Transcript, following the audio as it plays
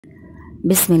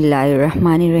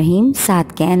बिस्मिल्लाहिर्रहमानिर्रहीम।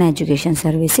 साथ can education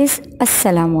services.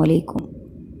 अस्सलामु अलैकुम।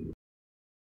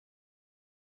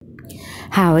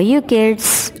 How are you kids?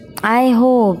 I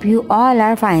hope you all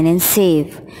are fine and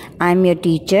safe. I'm your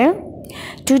teacher.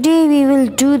 Today we will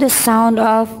do the sound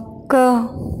of k.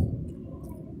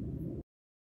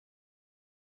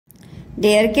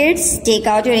 Dear kids, take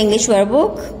out your English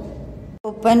workbook.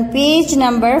 Open page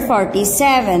number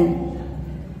 47.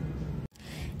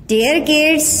 Dear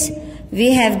kids,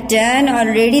 we have done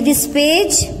already this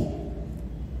page.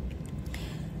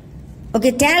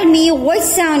 Okay, tell me what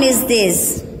sound is this?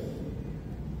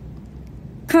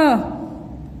 K,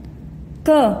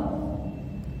 k,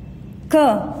 k,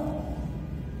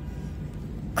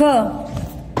 k,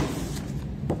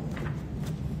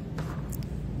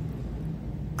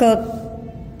 k,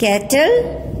 kettle,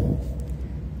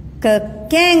 k,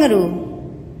 kangaroo,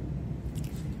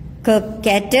 k,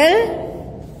 kettle,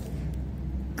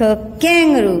 k,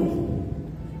 kangaroo.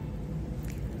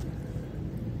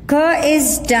 K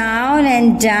is down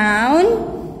and down,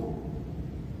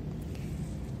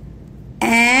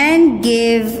 and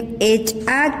give it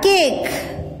a kick.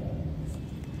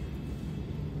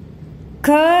 K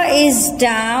is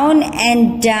down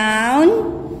and down,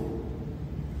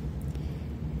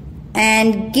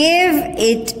 and give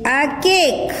it a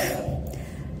kick.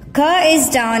 K is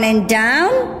down and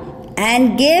down,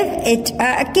 and give it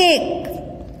a kick.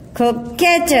 K,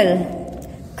 kettle,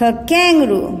 k,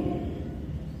 kangaroo.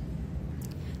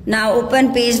 Now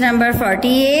open page number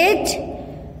 48.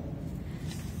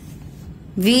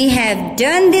 We have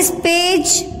done this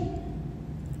page.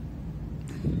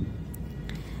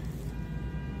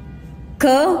 K,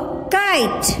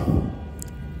 kite,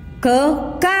 k,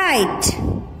 kite,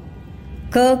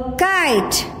 k,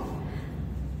 kite.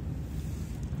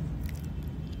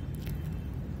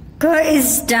 K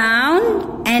is down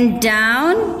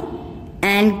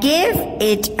and give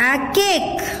it a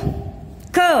kick.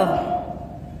 K.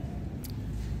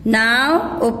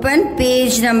 Now open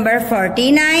page number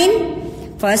 49.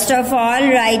 First of all,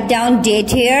 write down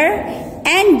date here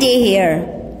and day here.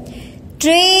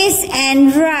 Trace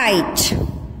and write.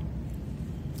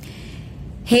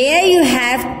 Here you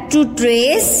have to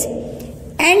trace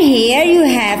and here you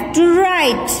have to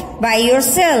write by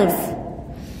yourself.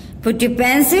 Put your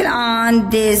pencil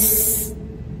on this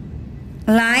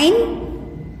line.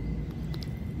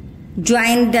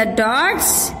 Join the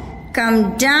dots.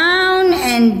 Come down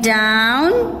and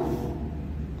down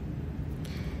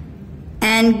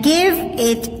and give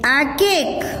it a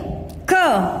kick. K.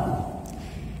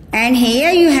 And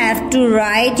here you have to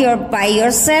write by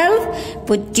yourself.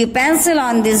 Put your pencil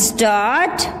on this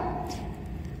dot.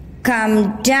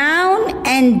 Come down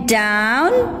and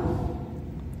down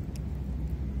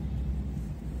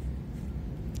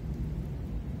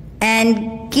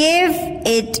and give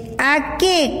it a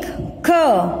kick. K.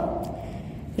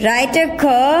 Write a K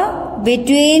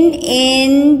between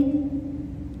in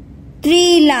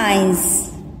 3 lines.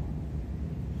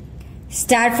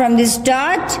 Start from this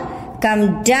dot,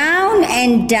 come down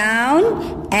and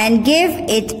give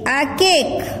it a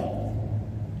kick.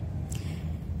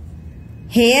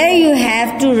 Here you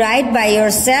have to write by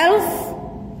yourself.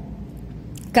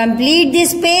 Complete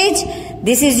this page.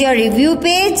 This is your review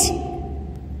page.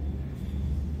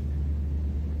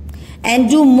 And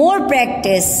do more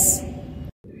practice.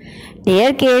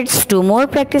 Dear kids, do more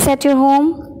practice at your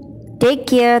home. Take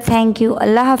care. Thank you.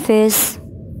 Allah Hafiz.